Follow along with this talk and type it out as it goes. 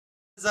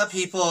What's up,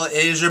 people?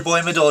 It is your boy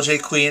Madolje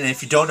Queen, and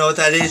if you don't know what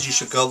that is, you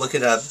should go look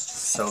it up.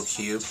 So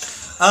cute.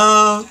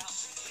 So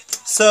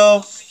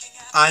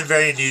I'm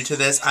very new to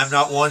this. I'm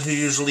not one who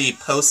usually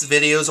posts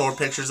videos or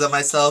pictures of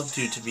myself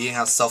due to being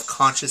how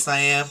self-conscious I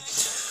am.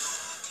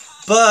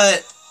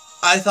 But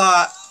I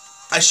thought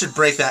I should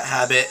break that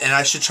habit, and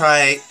I should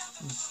try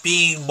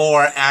being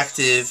more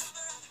active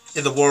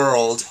in the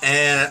world.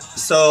 And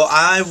so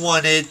I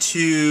wanted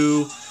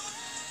to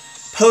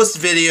post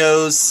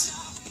videos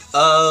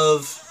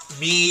of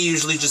me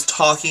usually just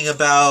talking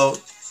about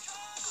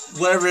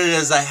whatever it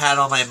is I had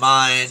on my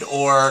mind,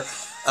 or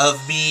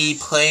of me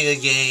playing a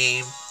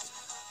game.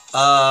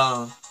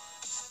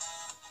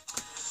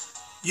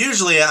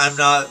 Usually I'm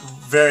not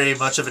very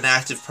much of an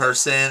active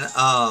person,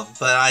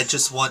 but I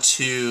just want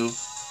to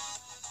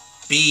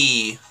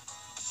be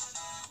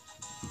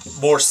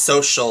more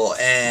social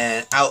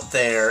and out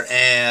there,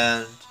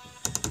 and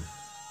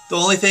the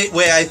only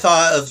way I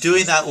thought of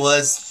doing that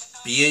was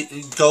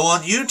go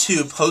on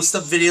YouTube, post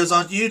some videos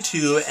on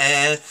YouTube,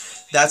 and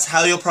that's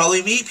how you'll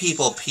probably meet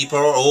people. People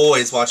are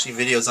always watching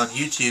videos on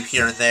YouTube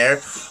here and there.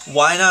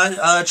 Why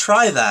not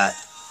try that?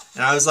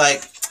 And I was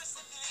like,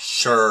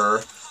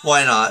 sure,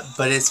 why not?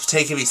 But it's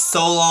taken me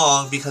so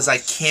long because I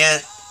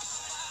can't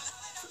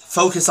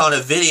focus on a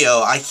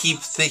video. I keep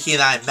thinking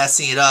that I'm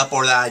messing it up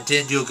or that I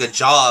didn't do a good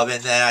job,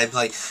 and then I'm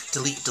like,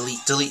 delete,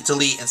 delete, delete,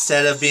 delete,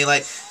 instead of being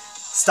like,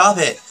 stop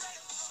it,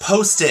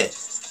 post it,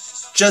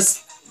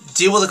 just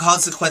deal with the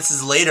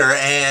consequences later,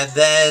 and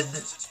then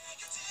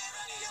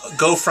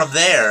go from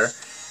there,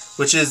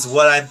 which is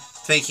what I'm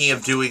thinking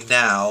of doing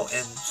now.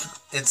 And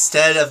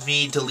instead of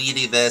me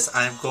deleting this,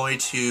 I'm going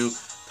to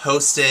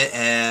post it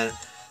and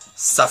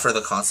suffer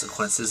the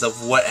consequences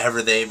of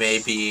whatever they may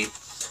be.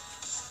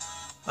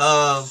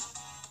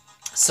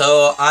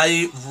 So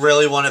I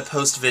really want to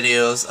post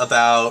videos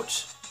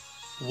about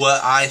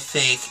what I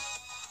think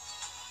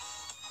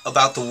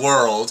about the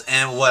world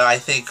and what I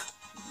think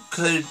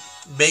could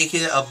make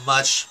it a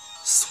much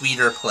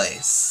sweeter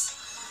place.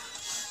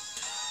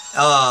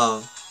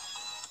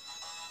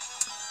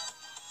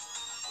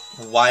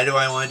 Why do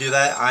I want to do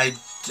that? I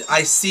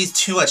see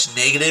too much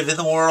negative in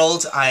the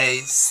world.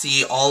 I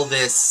see all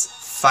this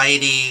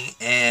fighting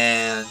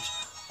and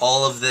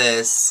all of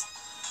this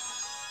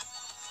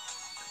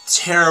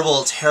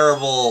terrible,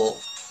 terrible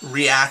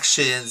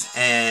reactions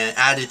and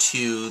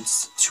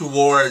attitudes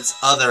towards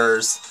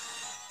others,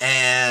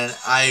 and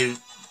I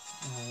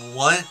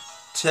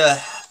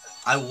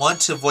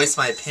want to voice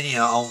my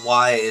opinion on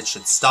why it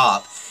should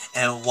stop,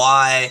 and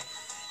why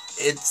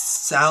it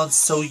sounds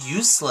so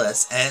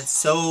useless and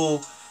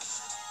so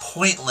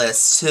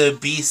pointless to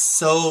be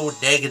so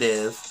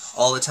negative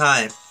all the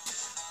time.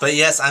 But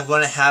yes, I'm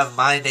going to have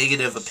my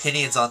negative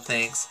opinions on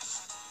things,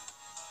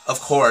 of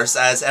course,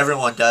 as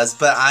everyone does,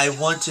 but I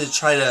want to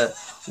try to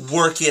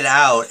work it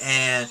out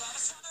and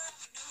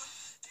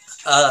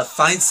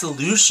find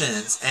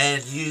solutions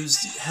and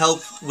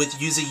help with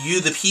using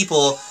you, the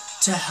people,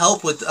 to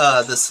help with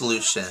the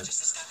solution.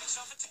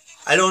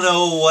 I don't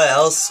know what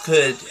else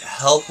could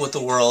help with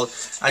the world.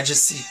 I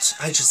just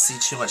see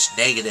too much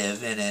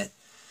negative in it,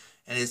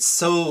 and it's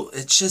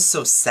just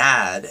so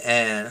sad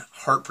and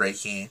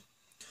heartbreaking.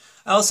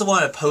 I also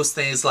want to post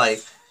things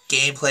like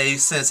gameplay,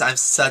 since I'm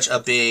such a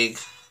big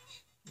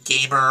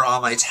gamer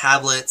on my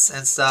tablets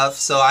and stuff,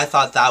 so I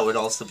thought that would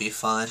also be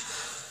fun.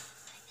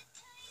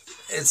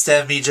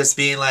 Instead of me just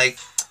being like,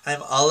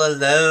 I'm all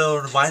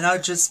alone, why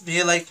not just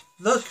be like,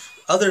 look,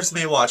 others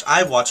may watch.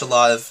 I watch a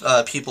lot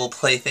of people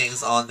play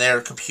things on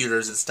their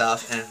computers and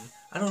stuff, and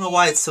I don't know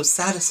why it's so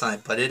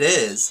satisfying, but it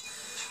is.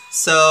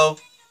 So,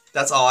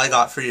 that's all I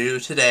got for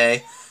you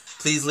today.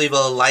 Please leave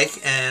a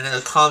like and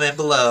a comment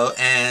below,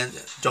 and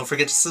don't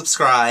forget to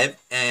subscribe,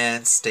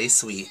 and stay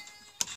sweet.